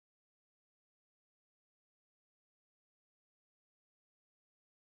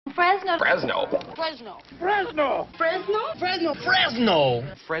Fresno. Fresno. Fresno. Fresno. Fresno. Fresno.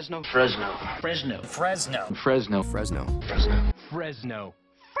 Fresno. Fresno. Fresno. Fresno. Fresno. Fresno. Fresno. Fresno. Fresno.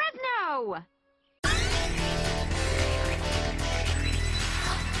 Fresno!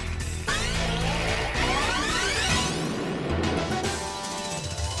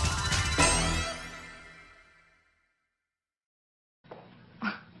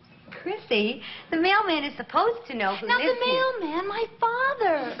 Chrissy, the mailman is supposed to know who Not lives the mailman, my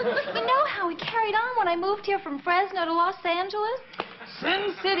father. You know how he carried on when I moved here from Fresno to Los Angeles?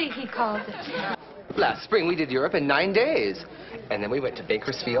 Sin City, he calls it. Last spring, we did Europe in 9 days. And then we went to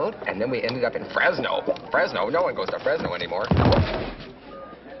Bakersfield, and then we ended up in Fresno. Fresno? No one goes to Fresno anymore.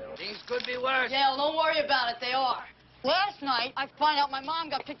 Things could be worse. Yeah, don't worry about it. They are. Last night, I find out my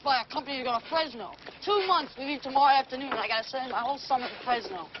mom got picked by a company to go to Fresno. 2 months. We leave tomorrow afternoon. I gotta spend my whole summer in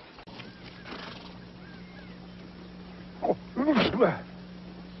Fresno.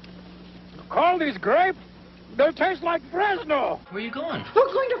 Call these grapes. They taste like Fresno. Where are you going?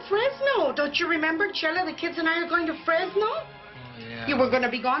 We're going to Fresno. Don't you remember, Chella? The kids and I are going to Fresno. Oh, yeah. You were going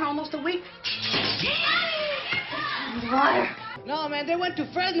to be gone almost a week. Water. No, man, they went to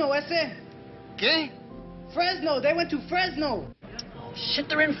Fresno, ese. ¿Qué? Fresno. They went to Fresno. Oh, shit,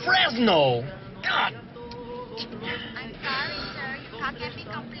 they're in Fresno. God. I'm sorry, sir. Your call can't be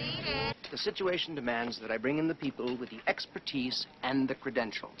completed. The situation demands that I bring in the people with the expertise and the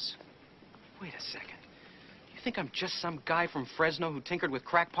credentials. Wait a second. You think I'm just some guy from Fresno who tinkered with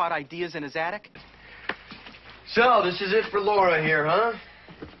crackpot ideas in his attic? So, this is it for Laura here, huh?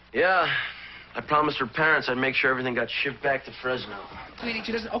 Yeah. I promised her parents I'd make sure everything got shipped back to Fresno. Sweetie,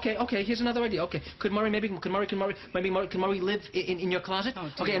 she doesn't. Okay. Here's another idea. Okay, could Murray live in your closet?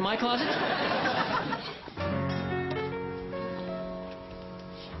 Oh, okay, in my closet.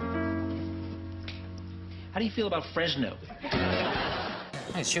 How do you feel about Fresno?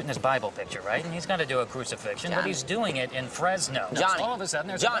 He's shooting his Bible picture, right? And he's got to do a crucifixion, but he's doing it in Fresno. Johnny. All of a sudden,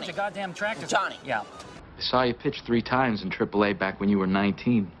 there's a bunch of goddamn tractors. Johnny. Yeah. I saw you pitch 3 times in AAA back when you were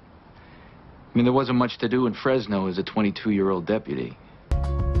 19. I mean, there wasn't much to do in Fresno as a 22-year-old deputy.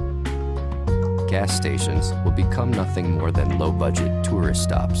 Gas stations will become nothing more than low-budget tourist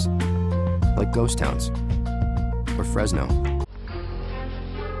stops, like ghost towns or Fresno.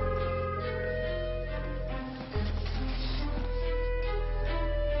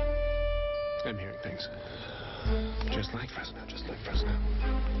 I'm hearing things. Just like Fresno, just like Fresno.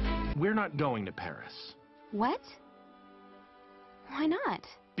 We're not going to Paris. What? Why not?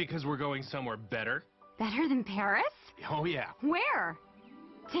 Because we're going somewhere better. Better than Paris? Oh, yeah. Where?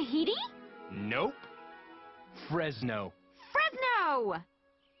 Tahiti? Nope. Fresno. Fresno!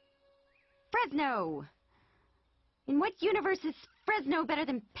 Fresno! In what universe is Fresno better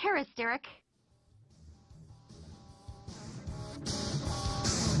than Paris, Derek?